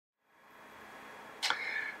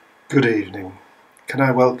Good evening. Can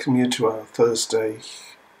I welcome you to our Thursday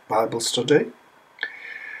Bible study?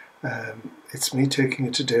 It's me taking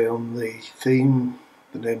you today on the theme,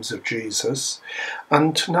 the names of Jesus,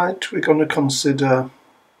 and tonight we're going to consider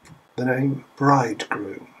the name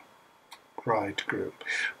Bridegroom. Bridegroom.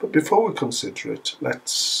 But before we consider it,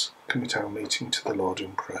 let's commit our meeting to the Lord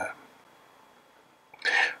in prayer.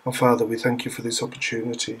 Our Father, we thank you for this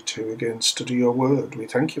opportunity to again study your word. We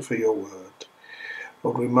thank you for your word.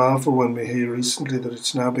 Lord, we marvel when we hear recently that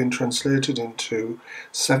it's now been translated into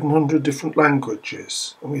 700 different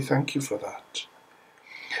languages, and we thank you for that.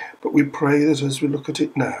 But we pray that as we look at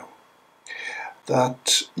it now,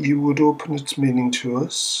 that you would open its meaning to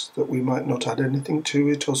us, that we might not add anything to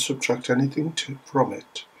it or subtract anything from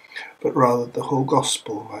it, but rather the whole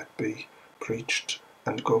gospel might be preached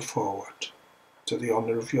and go forward. To the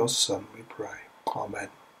honour of your Son, we pray. Amen.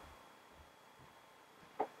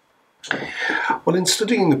 Well, in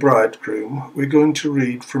studying the Bridegroom, we're going to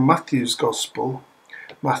read from Matthew's Gospel,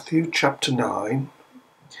 Matthew chapter 9,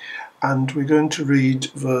 and we're going to read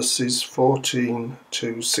verses 14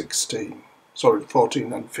 to 16.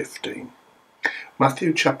 14 and 15.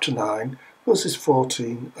 Matthew chapter 9, verses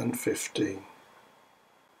 14 and 15.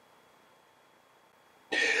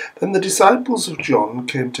 Then the disciples of John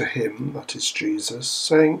came to him, that is Jesus,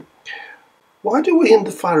 saying, "Why do we and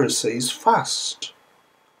the Pharisees fast,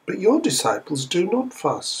 but your disciples do not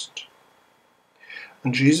fast?"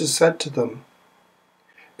 And Jesus said to them,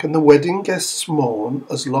 "Can the wedding guests mourn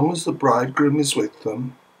as long as the bridegroom is with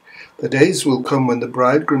them? The days will come when the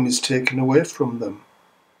bridegroom is taken away from them,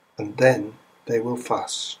 and then they will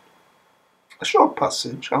fast." A short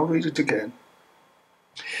passage, I'll read it again.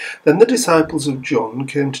 Then the disciples of John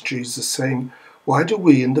came to Jesus, saying, "Why do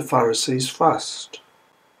we and the Pharisees fast,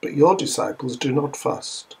 but your disciples do not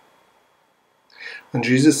fast?" And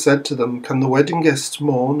Jesus said to them, "Can the wedding guests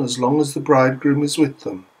mourn as long as the bridegroom is with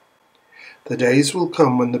them? The days will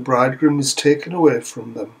come when the bridegroom is taken away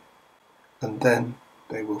from them, and then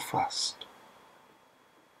they will fast."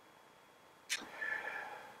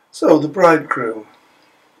 So, the bridegroom.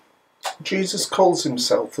 Jesus calls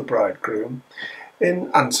himself the bridegroom in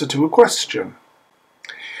answer to a question.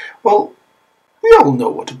 Well, we all know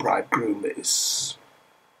what a bridegroom is.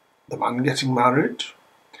 The man getting married.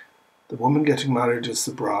 The woman getting married is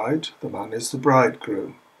the bride, the man is the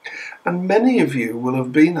bridegroom. And many of you will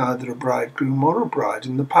have been either a bridegroom or a bride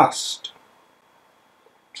in the past.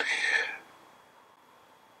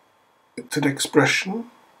 It's an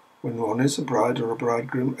expression, when one is a bride or a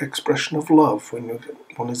bridegroom, expression of love when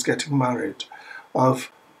one is getting married,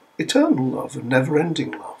 of eternal love and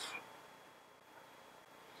never-ending love.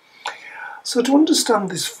 So to understand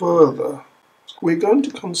this further, we're going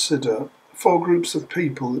to consider four groups of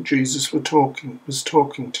people that Jesus was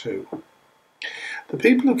talking to. The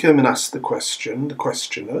people who came and asked the question, the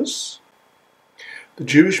questioners, the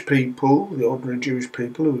Jewish people, the ordinary Jewish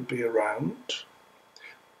people who would be around,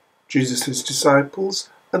 Jesus' disciples,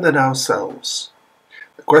 and then ourselves.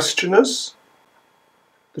 The questioners,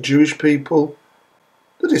 the Jewish people,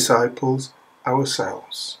 the disciples,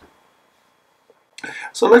 ourselves.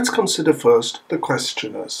 So let's consider first the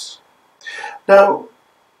questioners. Now,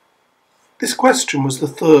 this question was the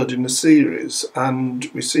third in the series, and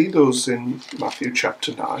we see those in Matthew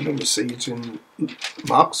chapter 9, and we see it in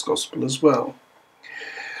Mark's Gospel as well.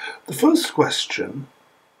 The first question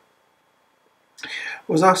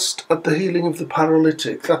was asked at the healing of the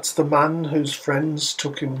paralytic. That's the man whose friends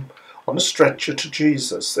took him on a stretcher to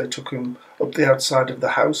Jesus. They took him up the outside of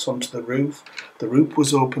the house onto the roof. The roof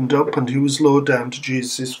was opened up and he was lowered down to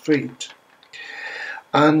Jesus' feet.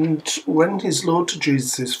 And when he's lowered to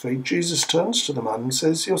Jesus' feet, Jesus turns to the man and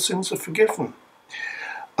says, "Your sins are forgiven."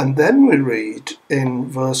 And then we read in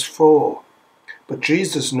verse 4, "But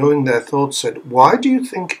Jesus, knowing their thoughts, said, Why do you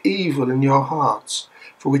think evil in your hearts?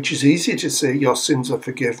 For which is easier to say, Your sins are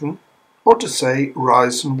forgiven, or to say,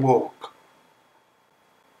 Rise and walk?"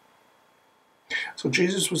 So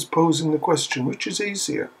Jesus was posing the question, which is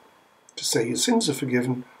easier? To say your sins are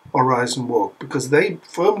forgiven or rise and walk, because they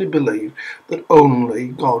firmly believe that only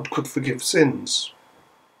God could forgive sins.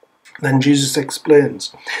 Then Jesus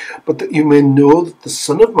explains, "But that you may know that the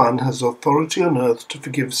Son of Man has authority on earth to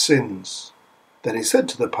forgive sins." Then he said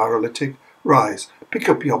to the paralytic, "Rise, pick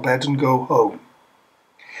up your bed and go home."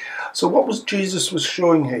 So what Jesus was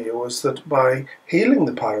showing here was that by healing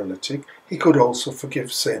the paralytic, he could also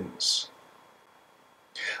forgive sins.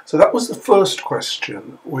 So that was the first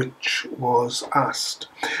question which was asked.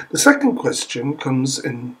 The second question comes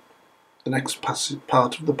in the next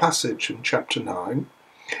part of the passage in chapter 9.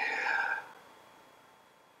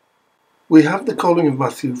 We have the calling of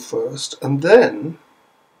Matthew first, and then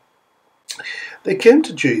They came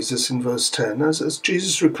to Jesus in verse 10, as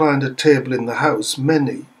Jesus reclined at table in the house,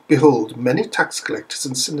 many tax collectors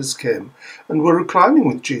and sinners came and were reclining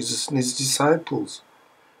with Jesus and his disciples.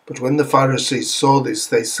 But when the Pharisees saw this,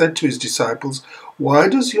 they said to his disciples, "Why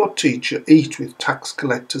does your teacher eat with tax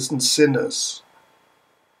collectors and sinners?"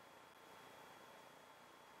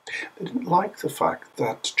 They didn't like the fact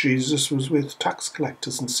that Jesus was with tax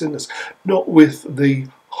collectors and sinners, not with the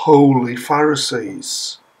holy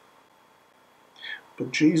Pharisees.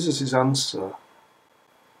 But Jesus' answer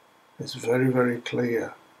is very, very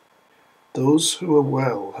clear. Those who are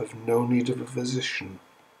well have no need of a physician,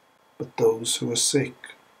 but those who are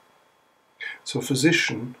sick. So a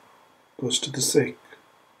physician goes to the sick.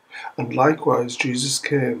 And likewise Jesus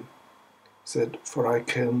came, said, "For I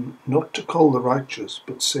came not to call the righteous,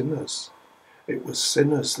 but sinners." It was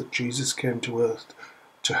sinners that Jesus came to earth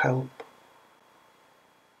to help.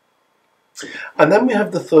 And then we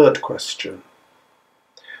have the third question.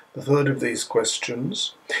 The third of these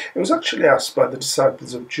questions. It was actually asked by the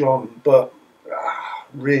disciples of John, but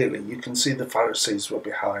really you can see the Pharisees were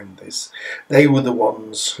behind this. They were the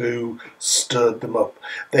ones who stirred them up.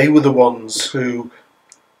 They were the ones who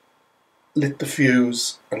lit the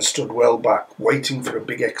fuse and stood well back, waiting for a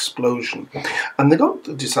big explosion. And they got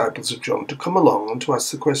the disciples of John to come along and to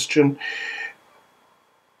ask the question,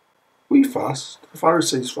 "We fast, the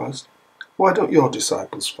Pharisees fast. Why don't your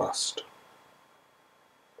disciples fast?"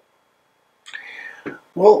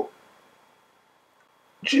 Well,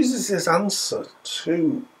 Jesus' answer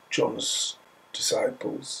to John's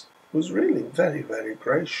disciples was really very, very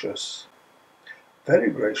gracious. Very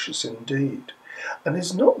gracious indeed. And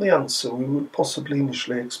is not the answer we would possibly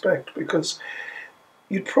initially expect, because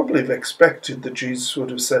you'd probably have expected that Jesus would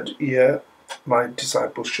have said, "Yeah, my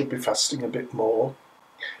disciples should be fasting a bit more,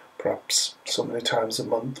 perhaps so many times a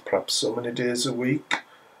month, perhaps so many days a week."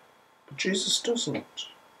 But Jesus doesn't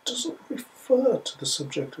refer to the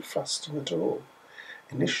subject of fasting at all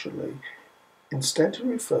initially. Instead, he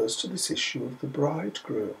refers to this issue of the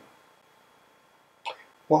bridegroom.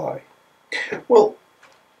 Why? Well,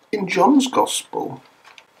 in John's Gospel,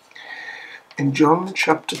 in John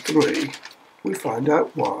chapter 3, we find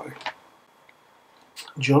out why.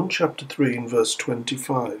 John chapter 3 and verse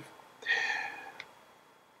 25.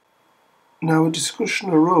 Now a discussion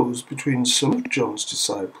arose between some of John's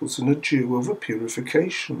disciples and a Jew over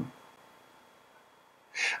purification.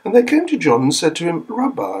 And they came to John and said to him,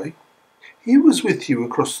 "Rabbi, he was with you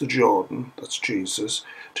across the Jordan," that's Jesus,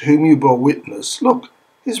 "to whom you bore witness. Look,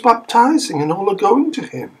 he's baptizing and all are going to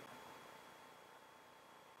him."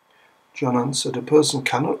 John answered, "A person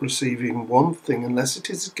cannot receive even one thing unless it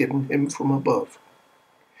is given him from above.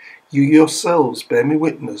 You yourselves bear me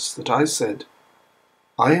witness that I said,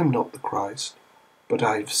 I am not the Christ, but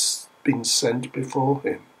I have been sent before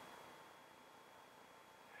him.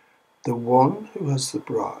 The one who has the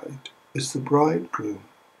bride is the bridegroom.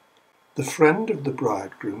 The friend of the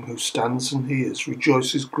bridegroom who stands and hears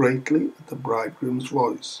rejoices greatly at the bridegroom's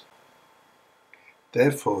voice.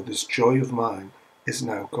 Therefore this joy of mine is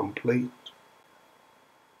now complete."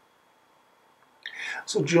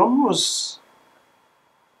 So John was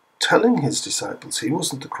telling his disciples he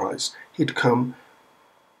wasn't the Christ. He'd come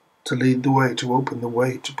to lead the way, to open the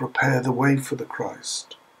way, to prepare the way for the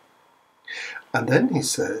Christ. And then he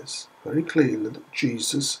says very clearly that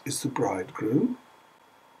Jesus is the bridegroom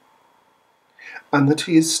and that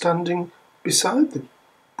he is standing beside the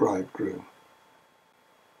bridegroom.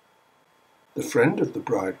 The friend of the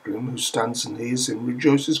bridegroom who stands and hears him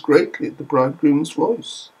rejoices greatly at the bridegroom's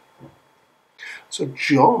voice. So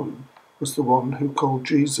John was the one who called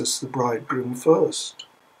Jesus the bridegroom first.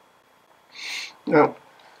 Now,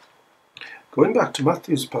 going back to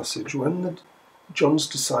Matthew's passage, when John's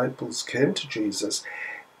disciples came to Jesus,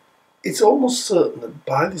 it's almost certain that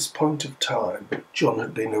by this point of time, John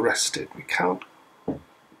had been arrested. We can't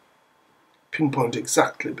pinpoint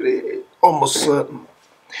exactly, but it's almost certain.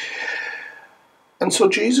 And so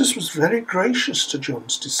Jesus was very gracious to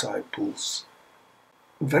John's disciples.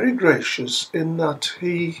 Very gracious in that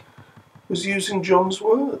he was using John's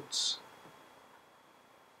words.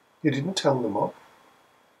 He didn't tell them off.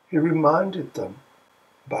 He reminded them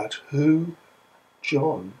about who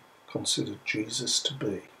John considered Jesus to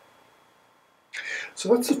be.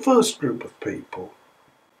 So that's the first group of people,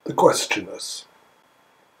 the questioners.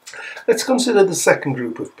 Let's consider the second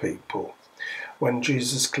group of people when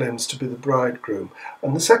Jesus claims to be the bridegroom.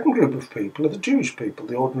 And the second group of people are the Jewish people,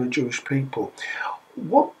 the ordinary Jewish people.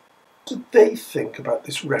 What did they think about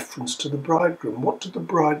this reference to the bridegroom? What did the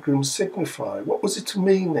bridegroom signify? What was its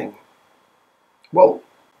meaning? Well,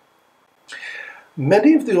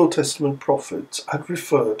 Many of the Old Testament prophets had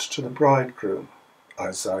referred to the bridegroom.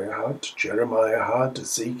 Isaiah had, Jeremiah had,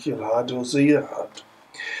 Ezekiel had, Hosea had.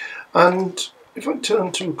 And if I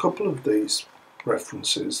turn to a couple of these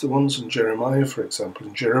references, the ones in Jeremiah, for example,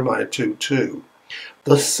 in Jeremiah 2:2,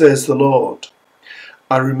 thus says the Lord,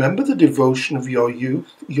 I remember the devotion of your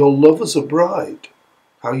youth, your love as a bride,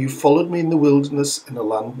 how you followed me in the wilderness in a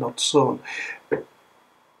land not sown.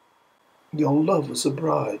 Your love as a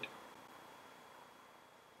bride.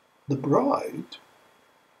 The bride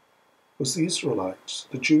was the Israelites,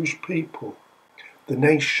 the Jewish people, the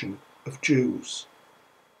nation of Jews.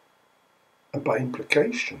 And by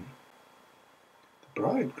implication, the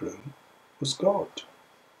bridegroom was God.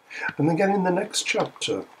 And again in the next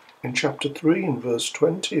chapter, in chapter 3 in verse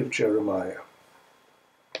 20 of Jeremiah,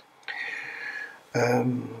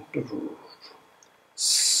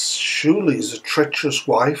 surely as a treacherous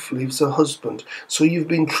wife leaves her husband, so you've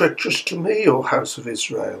been treacherous to me, O house of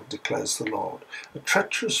Israel, declares the Lord. A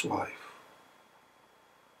treacherous wife.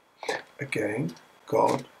 Again,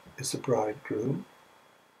 God is the bridegroom.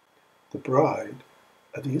 The bride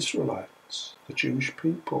are the Israelites, the Jewish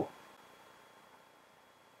people.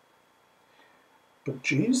 But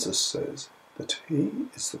Jesus says that he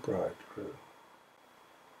is the bridegroom.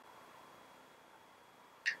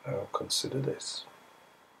 Now consider this.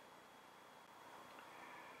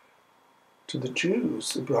 To the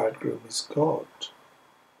Jews, the bridegroom is God.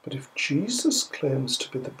 But if Jesus claims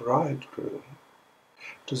to be the bridegroom,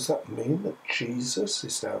 does that mean that Jesus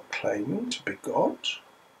is now claiming to be God?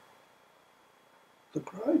 The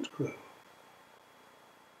bridegroom.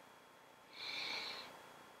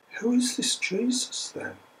 Who is this Jesus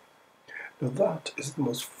then? Now that is the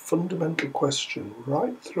most fundamental question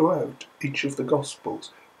right throughout each of the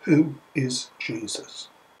Gospels. Who is Jesus?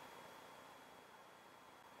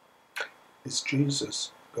 Is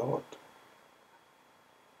Jesus God?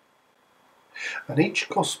 And each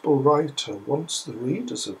Gospel writer wants the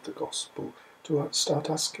readers of the Gospel to start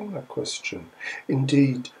asking that question.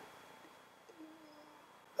 Indeed,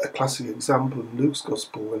 a classic example in Luke's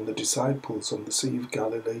Gospel, when the disciples on the Sea of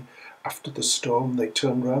Galilee, after the storm, they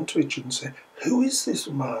turn round to each other and say, who is this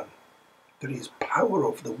man that he has power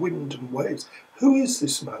over the wind and waves? Who is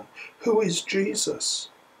this man? Who is Jesus?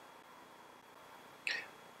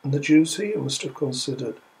 And the Jews here must have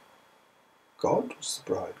considered God was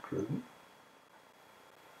the bridegroom.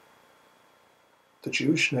 The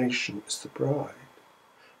Jewish nation is the bride,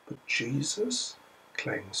 but Jesus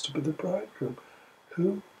claims to be the bridegroom.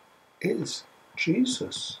 Who is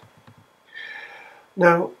Jesus?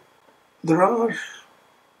 Now, there are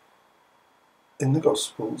in the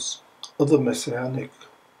Gospels other messianic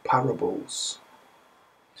parables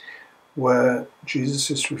where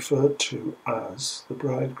Jesus is referred to as the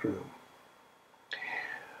bridegroom.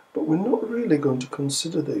 But we're not really going to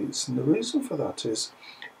consider these, and the reason for that is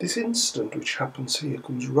this incident which happens here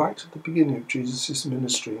comes right at the beginning of Jesus'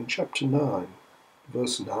 ministry in chapter 9,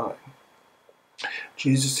 verse 9.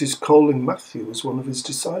 Jesus is calling Matthew as one of his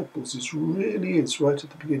disciples. It really is right at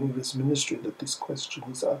the beginning of his ministry that this question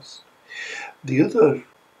is asked. The other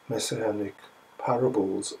messianic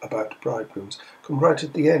parables about bridegrooms come right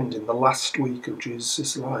at the end, in the last week of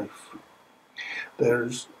Jesus' life.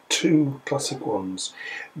 There's two classic ones.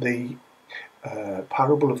 The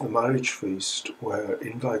parable of the marriage feast, where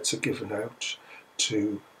invites are given out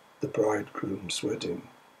to the bridegroom's wedding.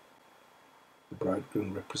 The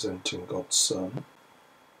bridegroom representing God's Son.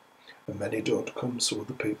 And many don't come, so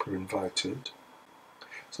other people are invited.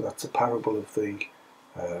 So that's the parable of the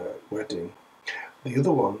wedding. The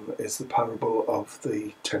other one is the parable of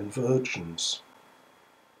the 10 virgins,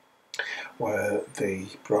 where the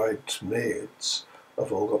bridesmaids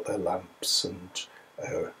have all got their lamps, and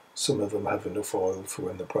some of them have enough oil for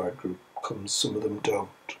when the bridegroom comes, some of them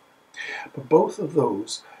don't. But both of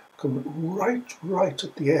those come right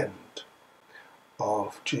at the end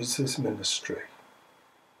of Jesus' ministry,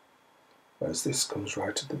 whereas this comes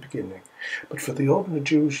right at the beginning. But for the ordinary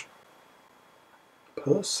Jewish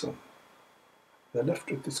person, they're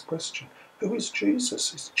left with this question: who is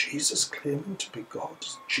Jesus? Is Jesus claiming to be God?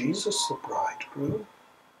 Is Jesus the bridegroom?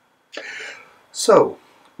 So,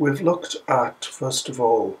 we've looked at, first of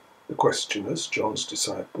all, the questioners, John's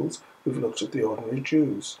disciples. We've looked at the ordinary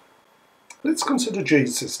Jews. Let's consider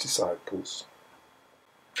Jesus' disciples.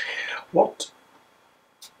 What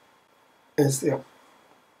is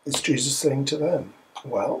Jesus saying to them?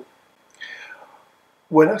 Well,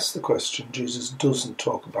 when asked the question, Jesus doesn't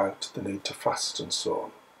talk about the need to fast and so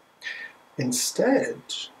on. Instead,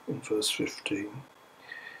 in verse 15,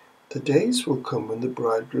 the days will come when the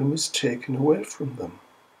bridegroom is taken away from them.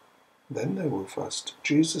 Then they will fast.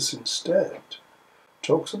 Jesus instead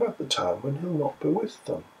talks about the time when he'll not be with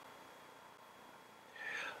them.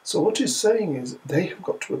 So what he's saying is they have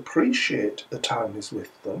got to appreciate the time he's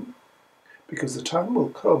with them, because the time will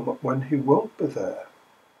come when he won't be there.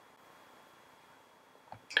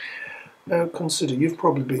 Now consider, you've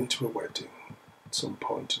probably been to a wedding at some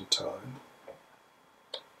point in time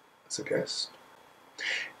as a guest.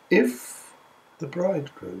 If the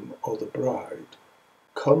bridegroom or the bride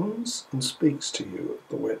comes and speaks to you at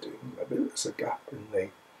the wedding, maybe there's a gap in the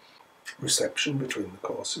reception between the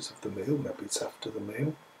courses of the meal, maybe it's after the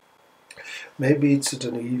meal, maybe it's at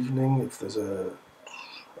an evening if there's a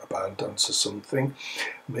band dance or something,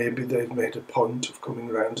 maybe they've made a point of coming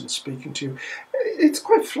around and speaking to you. It's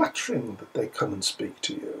quite flattering that they come and speak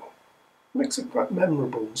to you. It makes it quite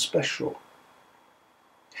memorable and special.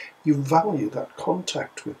 You value that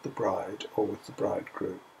contact with the bride or with the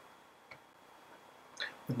bridegroom.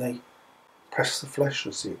 When they press the flesh,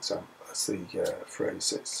 as the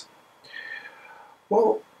phrase is.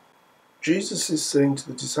 Well, Jesus is saying to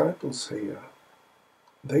the disciples here,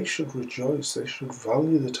 they should rejoice, they should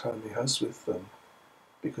value the time he has with them,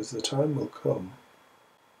 because the time will come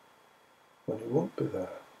when he won't be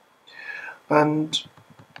there. And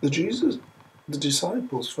the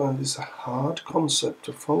disciples find this a hard concept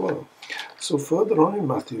to follow. So further on in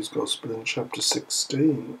Matthew's Gospel, in chapter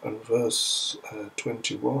 16 and verse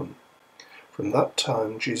 21, from that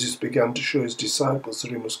time Jesus began to show his disciples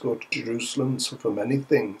that he must go to Jerusalem and suffer many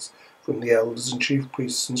things from the elders and chief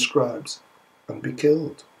priests and scribes, and be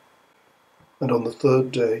killed, and on the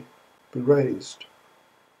third day be raised.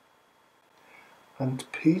 And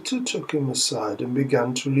Peter took him aside and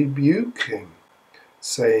began to rebuke him,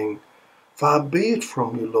 saying, Far be it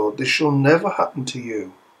from you, Lord, this shall never happen to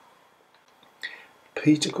you.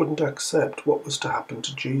 Peter couldn't accept what was to happen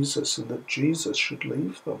to Jesus and that Jesus should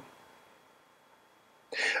leave them.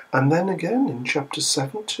 And then again in chapter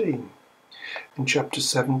 17,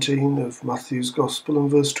 of Matthew's Gospel and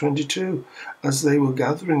verse 22, as they were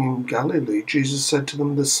gathering in Galilee, Jesus said to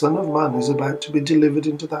them, The Son of Man is about to be delivered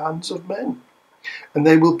into the hands of men, and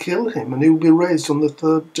they will kill him, and he will be raised on the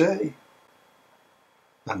third day.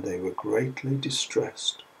 And they were greatly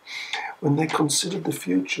distressed. When they considered the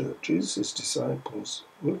future, Jesus' disciples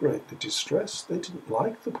were greatly distressed. They didn't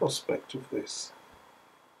like the prospect of this.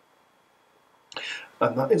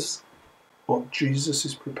 And that is what Jesus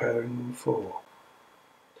is preparing them for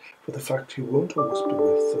the fact he won't always be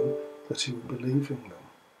with them, that he will be leaving them.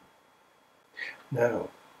 Now,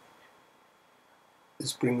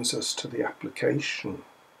 this brings us to the application,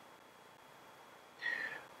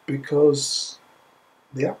 because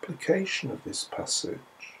the application of this passage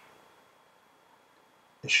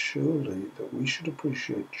is surely that we should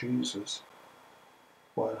appreciate Jesus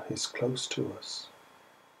while he's close to us,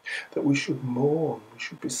 that we should mourn, we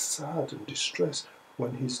should be sad and distressed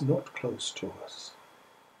when he's not close to us.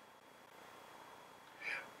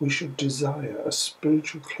 We should desire a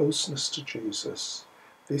spiritual closeness to Jesus.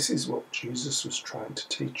 This is what Jesus was trying to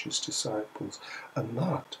teach his disciples, and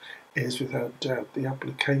that is without doubt the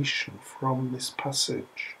application from this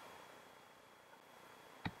passage.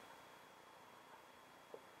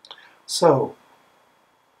 So,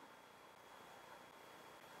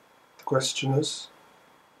 the questioners,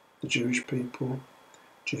 the Jewish people,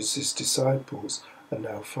 Jesus' disciples, and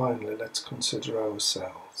now finally let's consider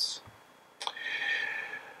ourselves.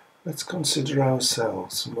 Let's consider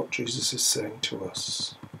ourselves and what Jesus is saying to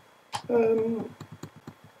us. Let me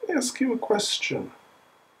ask you a question.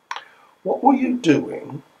 What were you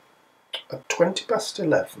doing at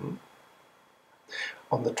 11:20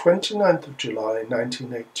 on the 29th of July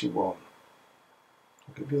 1981?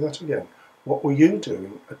 I'll give you that again. What were you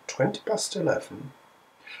doing at 11:20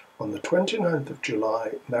 on the 29th of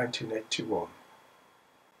July 1981?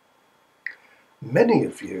 Many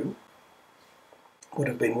of you would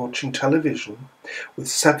have been watching television with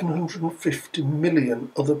 750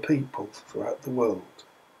 million other people throughout the world,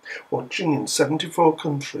 watching in 74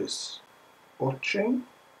 countries, watching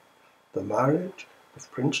the marriage of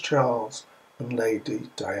Prince Charles and Lady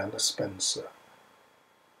Diana Spencer.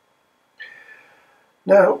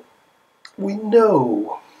 Now, we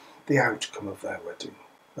know the outcome of their wedding,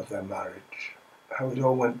 of their marriage, how it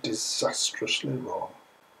all went disastrously wrong,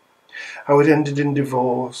 how it ended in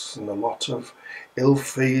divorce and a lot of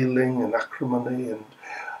ill-feeling and acrimony,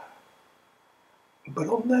 but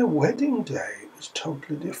on their wedding day it was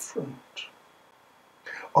totally different.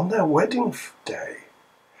 On their wedding day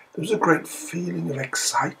there was a great feeling of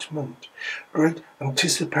excitement, great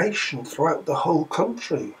anticipation throughout the whole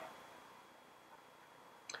country.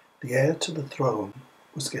 The heir to the throne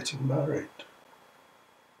was getting married.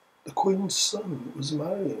 The Queen's son was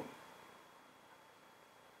marrying.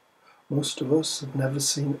 Most of us have never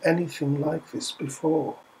seen anything like this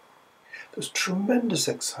before. There's tremendous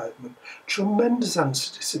excitement, tremendous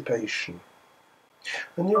anticipation.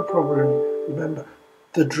 And you'll probably remember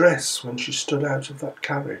the dress when she stood out of that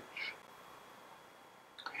carriage.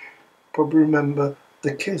 Probably remember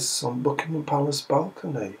the kiss on Buckingham Palace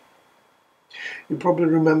balcony. You probably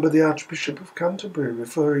remember the Archbishop of Canterbury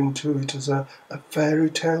referring to it as a fairy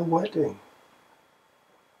tale wedding.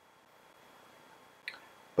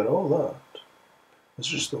 But all that was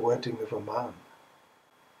just the wedding of a man.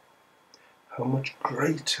 How much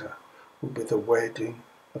greater will be the wedding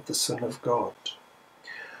of the Son of God?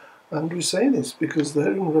 And we say this because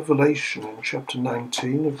there in Revelation, in chapter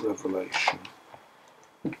 19 of Revelation,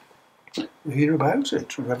 we hear about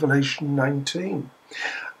it, Revelation 19,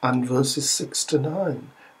 and verses 6 to 9.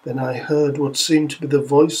 Then I heard what seemed to be the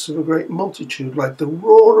voice of a great multitude, like the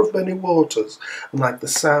roar of many waters, and like the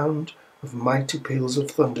sound of mighty peals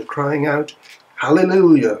of thunder, crying out,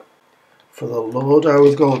 Hallelujah! For the Lord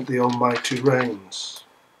our God, the Almighty, reigns.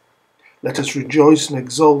 Let us rejoice and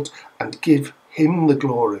exult and give him the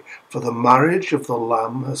glory, for the marriage of the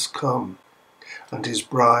Lamb has come, and his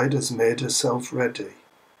bride has made herself ready.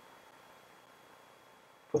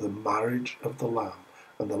 For the marriage of the Lamb,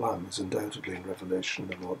 and the Lamb is undoubtedly in Revelation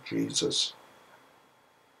the Lord Jesus.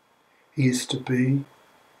 He is to be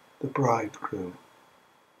the bridegroom.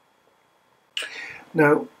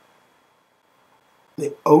 Now,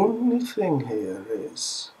 the only thing here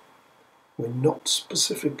is we're not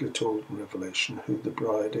specifically told in Revelation who the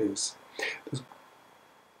bride is. There's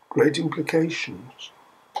great implications,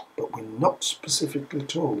 but we're not specifically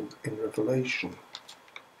told in Revelation.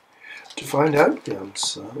 To find out the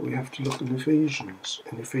answer, we have to look in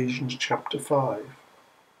Ephesians chapter 5.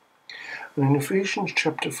 And in Ephesians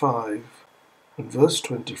chapter 5 and verse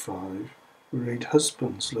 25, we read,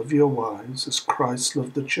 Husbands, love your wives as Christ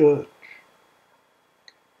loved the church.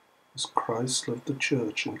 As Christ loved the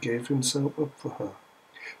church and gave himself up for her,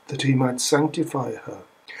 that he might sanctify her,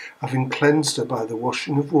 having cleansed her by the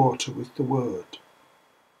washing of water with the word,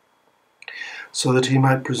 so that he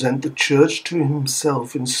might present the church to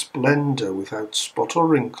himself in splendour, without spot or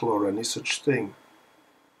wrinkle or any such thing.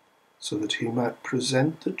 So that he might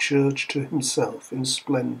present the church to himself in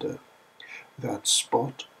splendour, without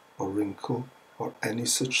spot or wrinkle or any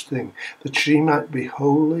such thing, that she might be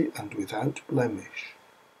holy and without blemish.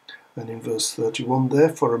 And in verse 31,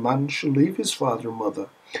 Therefore a man shall leave his father and mother,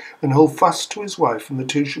 and hold fast to his wife, and the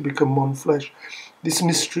two shall become one flesh. This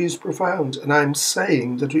mystery is profound, and I am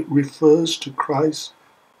saying that it refers to Christ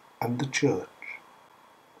and the church.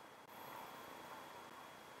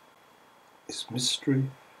 This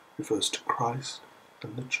mystery refers to Christ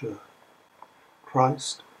and the church.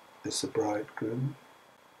 Christ is the bridegroom.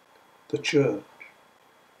 The church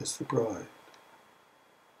is the bride.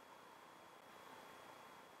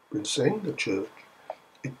 In saying the church,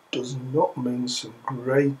 it does not mean some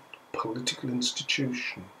great political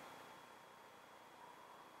institution.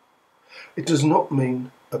 It does not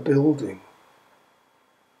mean a building.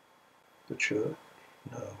 The church,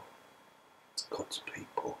 no. It's God's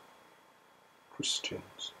people,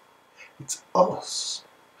 Christians. It's us.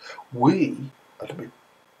 We are to be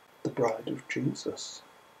the bride of Jesus.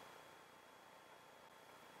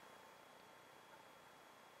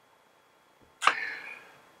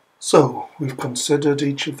 So, we've considered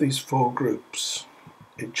each of these four groups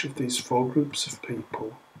of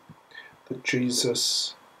people that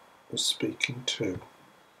Jesus was speaking to.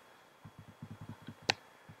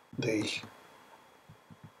 The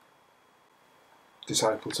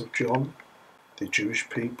disciples of John, the Jewish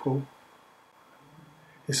people,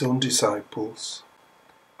 his own disciples,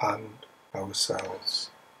 and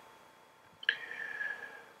ourselves.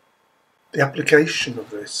 The application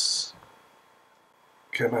of this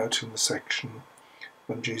came out in the section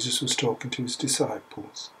when Jesus was talking to his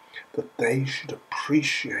disciples, that they should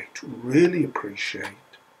really appreciate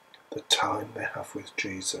the time they have with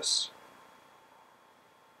Jesus.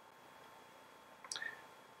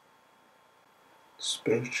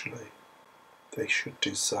 Spiritually, they should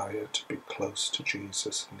desire to be close to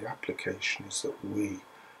Jesus, and the application is that we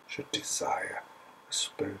should desire a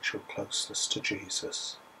spiritual closeness to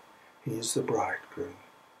Jesus. He is the bridegroom.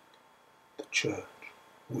 The church,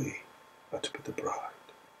 we are to be the bride.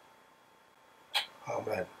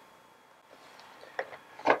 Amen.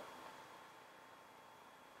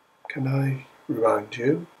 Can I remind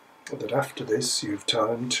you that after this you've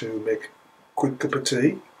time to make a quick cup of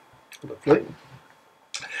tea, lovely,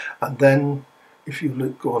 and then if you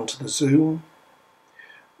go onto the Zoom,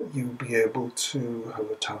 you'll be able to have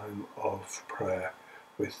a time of prayer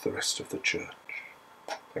with the rest of the church.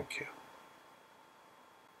 Thank you.